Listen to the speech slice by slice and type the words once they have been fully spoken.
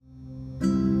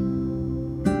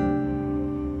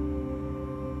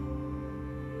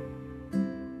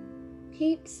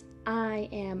peeps, I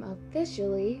am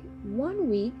officially 1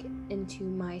 week into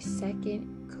my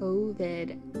second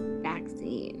COVID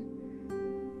vaccine.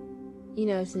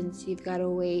 Since you've got to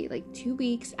wait like 2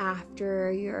 weeks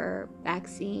after your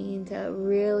vaccine to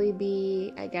really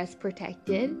be,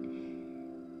 protected.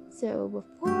 So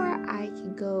before I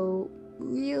can go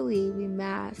really be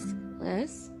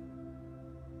maskless,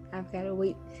 I've got to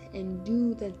wait and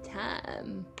do the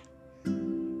time.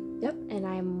 Yep, and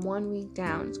I'm 1 week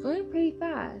down. It's going pretty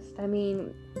fast.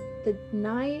 The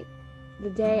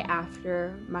day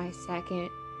after my second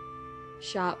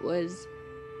shot was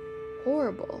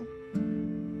horrible,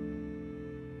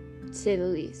 to say the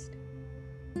least.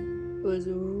 It was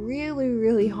really,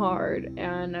 really hard,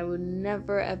 and I would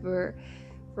never, ever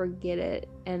forget it.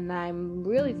 And I'm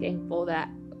really thankful that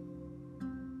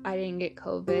I didn't get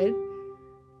COVID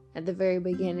at the very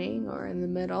beginning or in the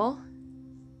middle.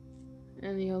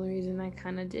 And the only reason I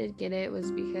kind of did get it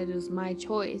was because it was my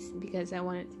choice, because I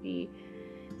wanted to be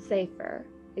safer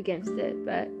against it.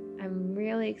 But I'm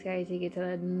really excited to get to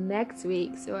the next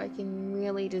week so I can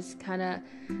really just kind of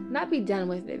not be done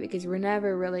with it, because we're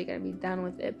never really going to be done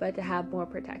with it, but to have more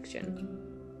protection.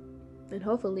 And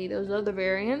hopefully those other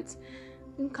variants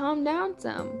can calm down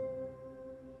some.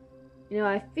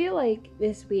 I feel like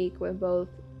this week went both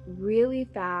really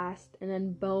fast and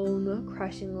then bone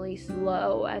crushingly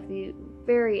slow at the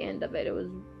very end of it. It was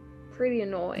pretty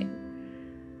annoying.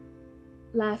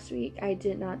 Last week I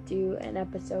did not do an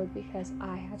episode because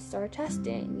I had STAR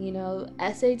testing,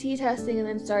 SAT testing and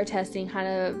then STAR testing kind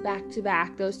of back to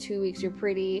back. Those 2 weeks are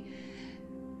pretty,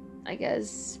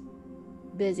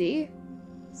 busy.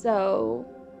 So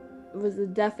it was a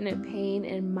definite pain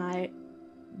in my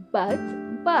butt,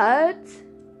 but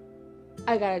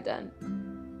I got it done.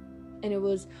 And it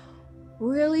was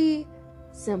really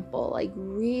simple,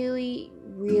 really,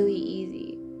 really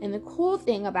easy. And the cool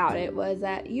thing about it was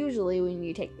that usually when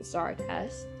you take the STAR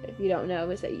test, if you don't know,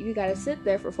 is that you gotta sit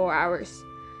there for 4 hours.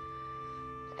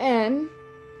 And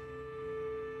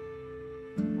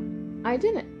I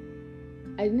didn't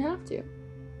have to.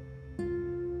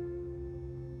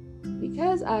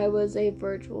 Because I was a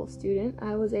virtual student,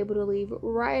 I was able to leave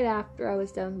right after I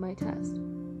was done with my test.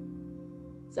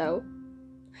 So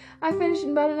I finished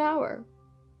in about an hour.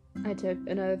 I took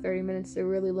another 30 minutes to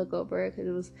really look over it because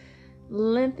it was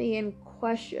lengthy in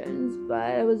questions, but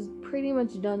I was pretty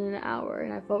much done in an hour,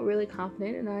 and I felt really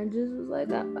confident, and I just was like,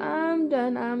 I'm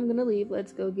done, I'm gonna leave,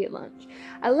 let's go get lunch.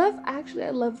 I left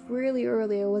really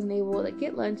early. I wasn't able to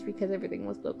get lunch because everything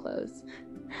was still closed.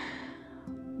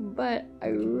 But I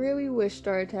really wish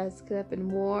STAR tests could have been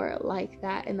more like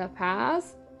that in the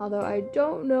past, although I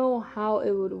don't know how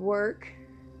it would work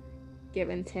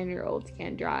given 10-year-olds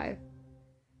can't drive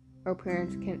or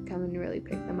parents can't come and really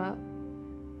pick them up.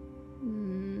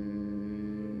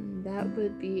 That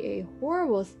would be a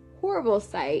horrible, horrible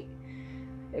sight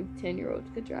if 10-year-olds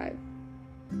could drive.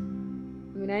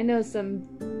 I know some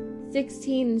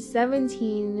 16,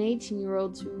 17, and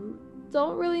 18-year-olds who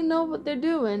don't really know what they're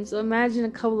doing, so imagine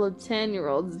a couple of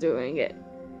 10-year-olds doing it.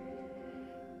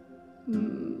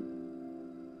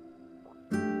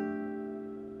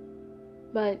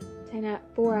 But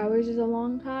 4 hours is a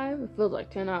long time. It feels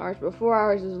like 10 hours, but 4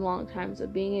 hours is a long time, so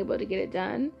being able to get it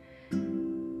done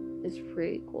is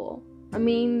pretty cool.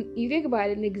 You think about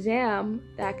it, an exam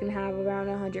that can have around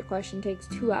 100 questions takes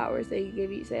 2 hours. They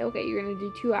give you, say, okay, you're going to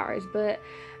do 2 hours, but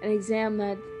an exam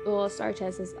a STAR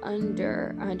test is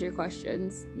under 100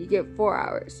 questions, you get 4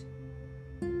 hours.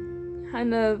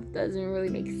 Kind of doesn't really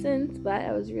make sense, but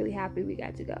I was really happy we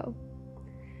got to go.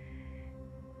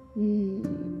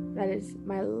 That is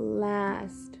my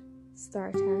last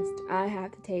STAR test I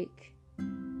have to take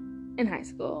in high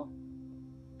school,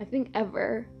 I think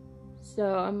ever.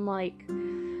 So I'm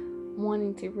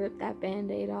wanting to rip that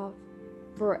band-aid off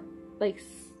for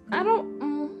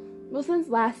since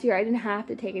last year I didn't have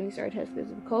to take any STAR tests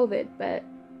because of COVID, but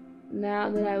now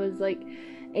that I was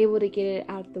able to get it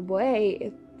out the way,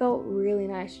 it felt really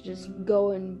nice to just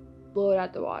go and blow it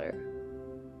out the water.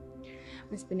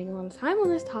 I'm spending a lot of time on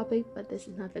this topic, but this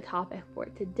is not the topic for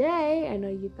today. I know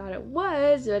you thought it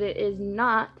was, but it is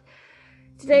not.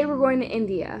 Today we're going to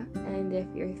India, and if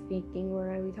you're thinking we're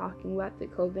going to be talking about the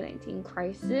COVID-19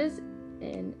 crisis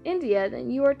in India,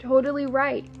 then you are totally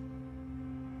right.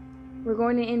 We're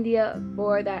going to India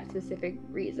for that specific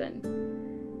reason.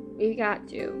 We got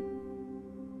to.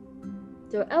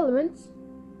 So, Elements,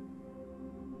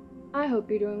 I hope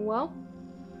you're doing well.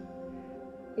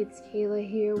 It's Kayla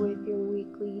here with your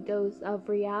weekly dose of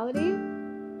reality.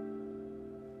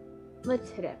 Let's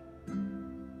hit it.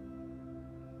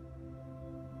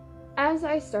 As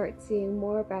I start seeing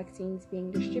more vaccines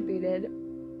being distributed,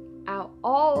 out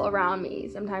all around me,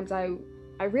 sometimes I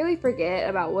really forget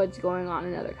about what's going on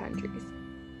in other countries.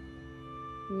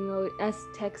 You know, us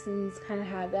Texans kind of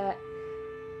have that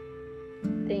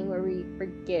thing where we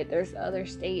forget there's other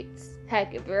states,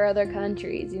 heck, if there are other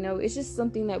countries, you know, it's just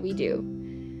something that we do.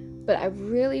 But I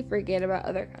really forget about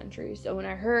other countries. So when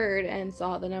I heard and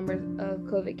saw the numbers of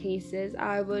COVID cases,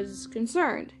 I was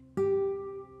concerned.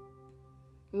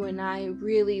 When I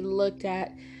really looked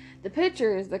at the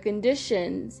pictures, the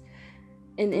conditions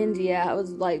in India, I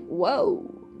was like, whoa,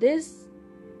 this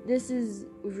is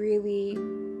really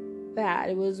bad.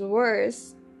 It was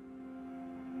worse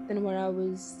than what I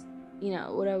was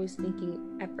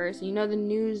thinking at first. You know, the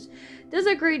news does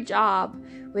a great job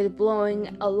with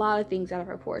blowing a lot of things out of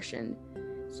proportion.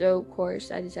 So, of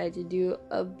course, I decided to do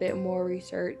a bit more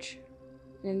research.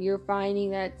 And you're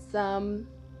finding that some,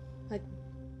 like,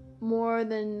 more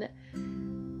than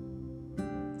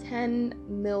 10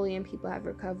 million people have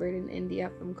recovered in India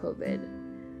from COVID.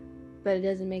 But it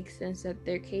doesn't make sense that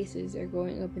their cases are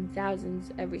going up in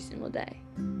thousands every single day.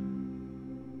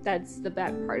 That's the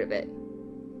bad part of it.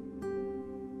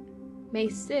 May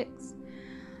 6th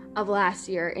of last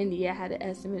year, India had an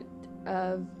estimate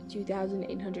of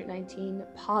 2,819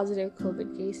 positive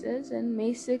COVID cases. And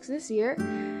May 6th this year,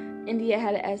 India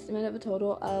had an estimate of a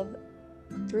total of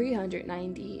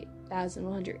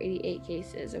 390,188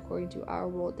 cases, according to our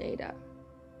world data.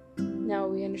 Now,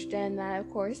 we understand that, of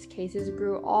course, cases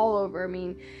grew all over. I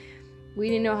mean, we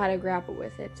didn't know how to grapple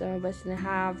with it. Some of us didn't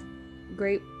have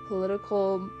great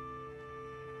political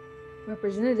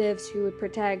representatives who would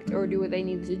protect or do what they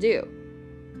needed to do.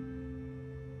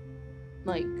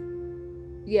 Like,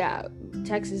 yeah,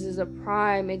 Texas is a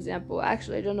prime example.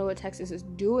 Actually, I don't know what Texas is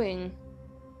doing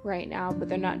right now, but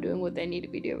they're not doing what they need to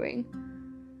be doing.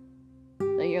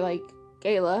 So you're like,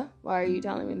 Kayla, why are you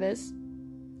telling me this?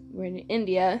 We're in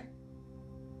India.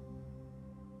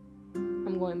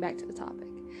 I'm going back to the topic.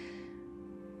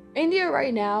 India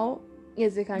right now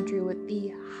is the country with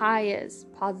the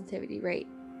highest positivity rate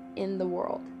in the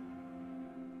world.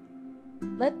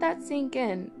 Let that sink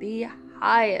in. The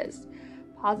highest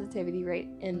positivity rate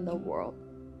in the world.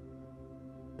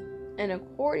 And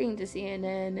according to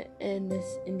CNN, in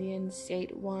this Indian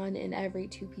state, 1 in every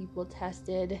 2 people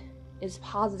tested is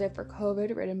positive for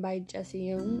COVID, written by Jesse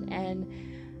Young and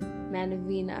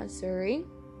Manavina Suri.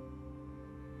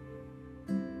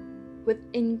 With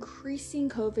increasing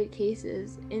COVID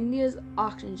cases, India's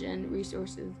oxygen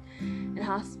resources and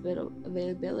hospital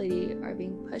availability are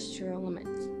being pushed to their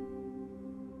limits.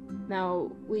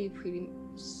 Now, we pretty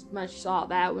much saw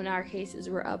that when our cases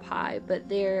were up high, but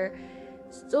they're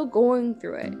still going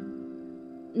through it.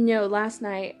 You know, last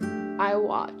night I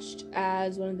watched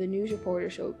as one of the news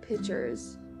reporters showed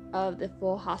pictures of the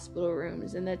full hospital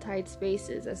rooms and the tight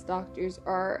spaces as doctors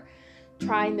are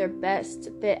trying their best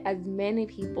to fit as many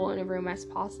people in a room as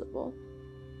possible.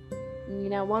 You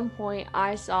know, at one point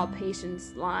I saw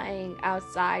patients lying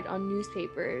outside on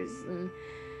newspapers and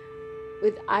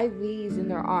with IVs in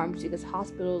their arms because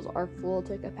hospitals are full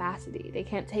to capacity. They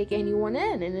can't take anyone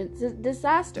in, and it's a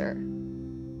disaster.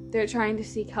 They're trying to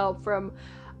seek help from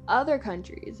other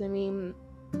countries. I mean,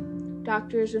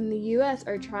 doctors in the US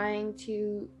are trying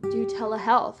to do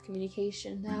telehealth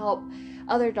communication to help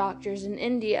other doctors in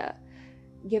India,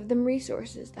 give them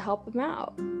resources to help them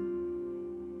out.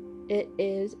 It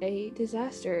is a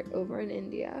disaster over in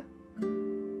India.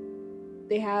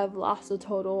 They have lost a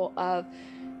total of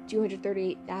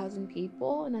 238,000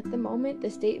 people, and at the moment, the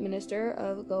state minister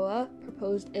of Goa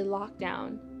proposed a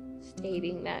lockdown,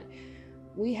 stating that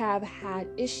we have had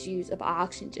issues of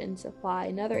oxygen supply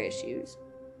and other issues.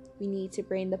 We need to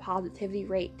bring the positivity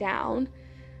rate down.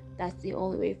 That's the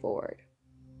only way forward.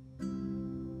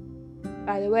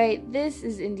 By the way, this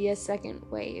is India's second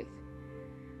wave.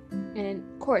 And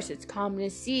of course, it's common to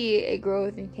see a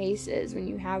growth in cases when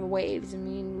you have waves. I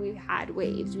mean, we've had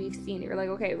waves. We've seen it. We're like,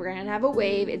 okay, we're going to have a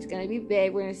wave. It's going to be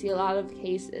big. We're going to see a lot of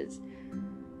cases.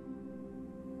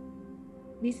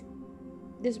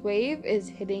 This wave is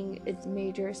hitting its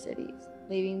major cities,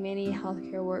 leaving many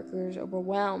healthcare workers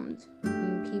overwhelmed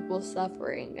and people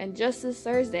suffering. And just this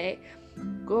Thursday,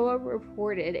 Goa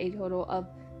reported a total of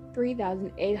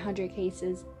 3,800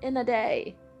 cases in a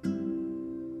day,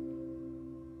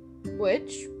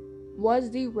 which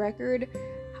was the record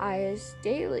highest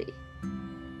daily.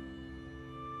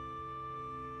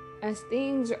 As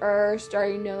things are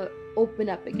starting to open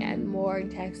up again more in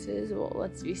Texas, well,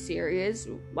 let's be serious.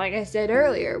 Like I said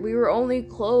earlier, we were only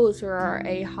closed for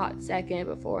a hot second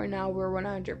before, now we're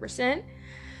 100%.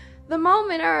 The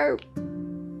moment our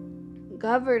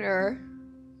governor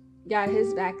got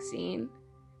his vaccine,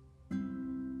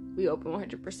 we open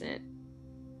 100%.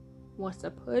 wants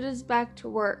to put us back to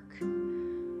work.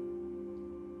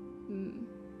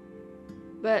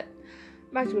 But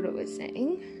back to what I was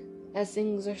saying. As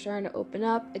things are starting to open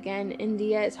up, again,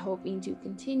 India is hoping to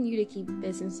continue to keep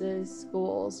businesses,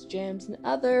 schools, gyms, and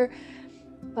other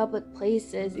public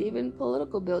places, even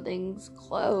political buildings,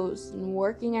 closed and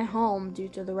working at home due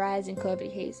to the rise in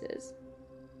COVID cases.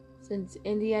 Since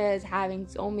India is having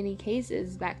so many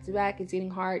cases back to back, it's getting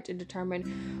hard to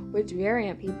determine which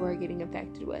variant people are getting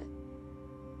infected with.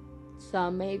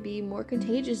 Some may be more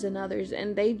contagious than others,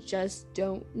 and they just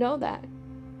don't know that.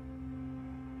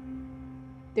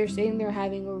 They're saying they're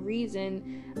having a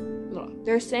reason.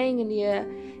 They're saying India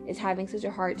is having such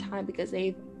a hard time because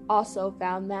they've also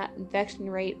found that infection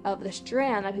rate of the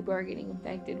strand that people are getting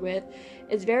infected with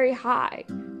is very high,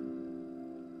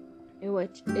 in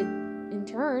which it in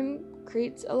turn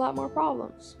creates a lot more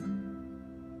problems.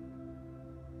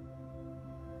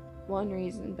 One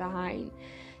reason behind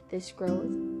this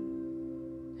growth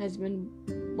has been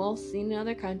well seen in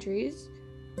other countries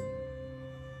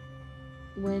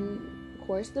when, of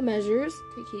course, the measures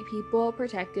to keep people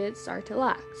protected start to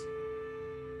lax.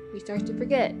 We start to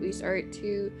forget. We start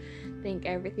to think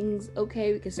everything's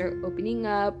okay. We can start opening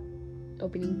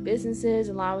businesses,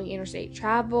 allowing interstate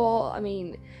travel. I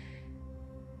mean,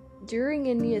 during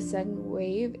India's second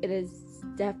wave, it has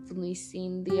definitely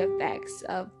seen the effects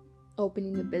of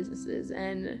opening the businesses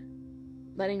and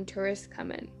letting tourists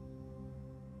come in.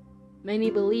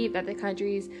 Many believe that the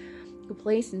country's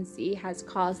complacency has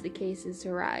caused the cases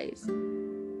to rise.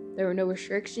 There were no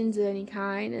restrictions of any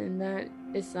kind, and that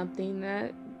is something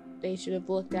that they should have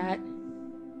looked at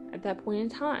that point in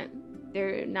time.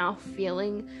 They're now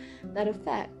feeling that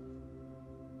effect.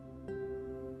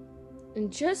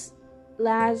 And just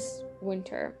last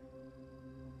winter,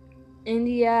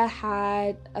 India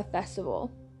had a festival,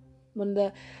 one of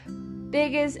the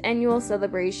biggest annual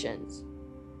celebrations.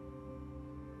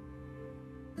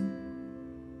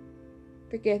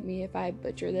 Forgive me if I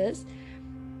butcher this,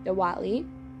 Diwali,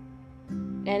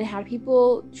 and it had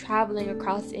people traveling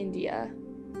across India.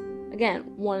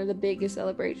 Again, one of the biggest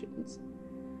celebrations.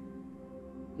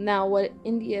 Now, what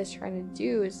India is trying to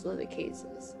do is slow the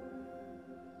cases.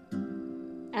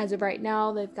 As of right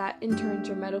now, they've got interns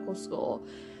from medical school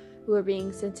who are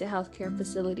being sent to healthcare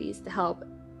facilities to help.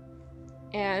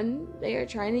 And they are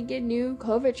trying to get new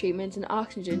COVID treatments and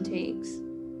oxygen tanks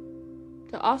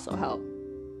to also help.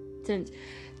 Since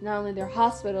not only their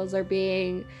hospitals are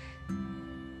being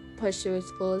pushed to its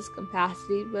fullest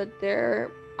capacity, but their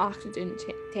oxygen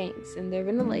tanks and their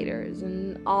ventilators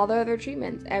and all their other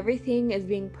treatments, everything is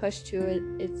being pushed to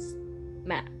its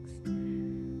max.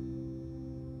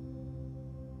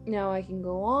 Now I can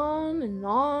go on and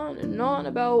on and on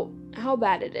about how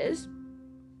bad it is.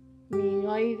 I mean,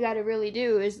 all you gotta really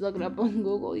do is look it up on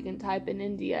Google. You can type in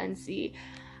India and see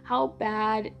how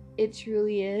bad it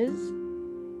truly is.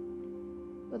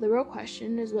 But the real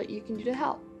question is what you can do to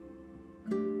help.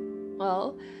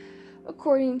 Well,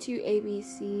 according to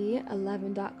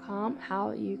ABC11.com,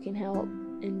 how you can help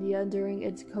India during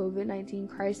its COVID-19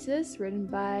 crisis, written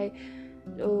by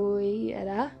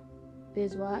Doida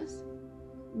Biswas,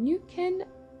 you can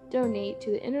donate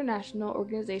to the international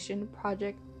organization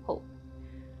Project Hope,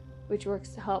 which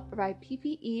works to help provide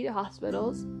PPE to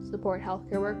hospitals, support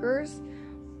healthcare workers,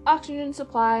 oxygen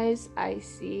supplies,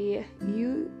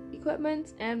 ICU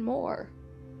equipment, and more.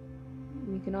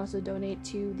 You can also donate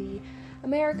to the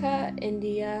America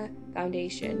India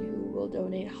Foundation, who will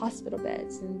donate hospital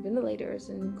beds and ventilators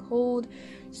and cold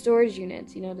storage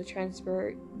units, to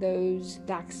transfer those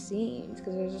vaccines,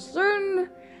 because there's a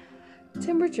certain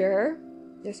temperature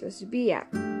they're supposed to be at.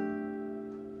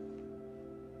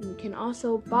 You can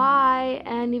also buy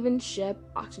and even ship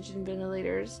oxygen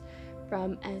ventilators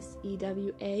from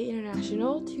SEWA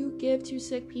International to give to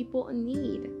sick people in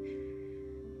need.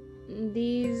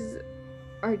 These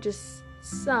are just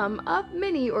some of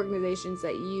many organizations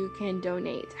that you can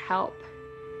donate to help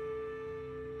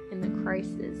in the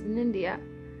crisis in India.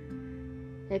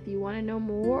 If you want to know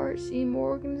more or see more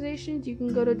organizations, you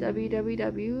can go to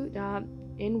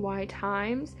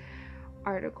www.nytimes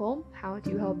article, How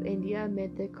to Help India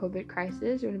Amid the COVID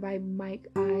Crisis, written by Mike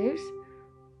Ives,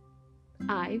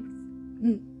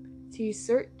 to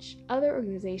search other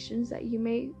organizations that you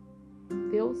may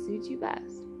feel suit you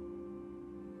best.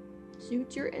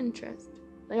 Suit your interest.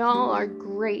 They all are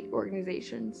great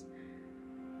organizations.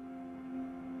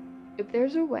 If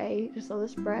there's a way to slow the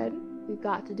spread, we've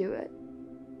got to do it.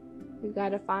 We've got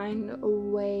to find a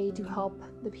way to help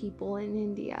the people in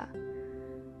India.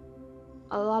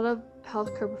 A lot of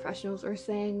healthcare professionals are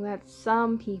saying that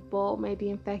some people may be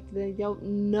infected, they don't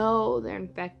know they're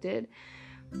infected,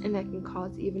 and that can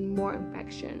cause even more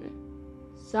infection.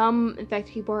 Some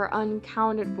infected people are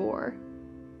unaccounted for.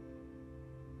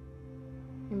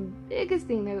 And the biggest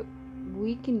thing that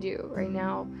we can do right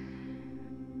now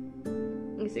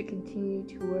is to continue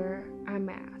to wear a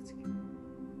mask.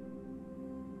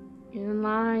 In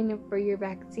line for your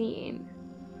vaccine.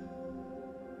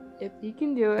 If you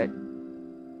can do it,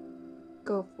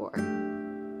 go for it.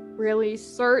 Really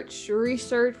research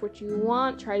what you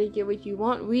want, try to get what you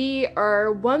want. We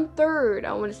are 1/3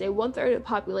 of the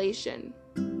population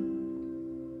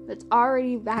that's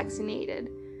already vaccinated.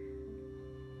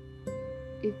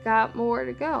 You've got more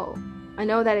to go. I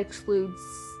know that excludes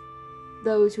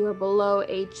those who are below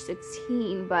age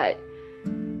 16, but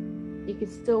you can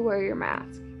still wear your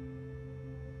mask.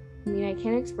 I mean, I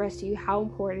can't express to you how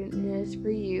important it is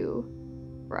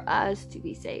for us to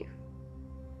be safe.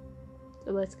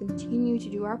 So let's continue to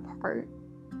do our part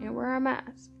and wear our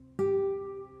mask.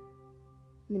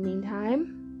 In the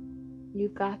meantime,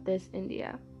 you've got this,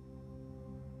 India.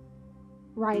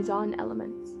 Rise on,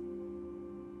 elements.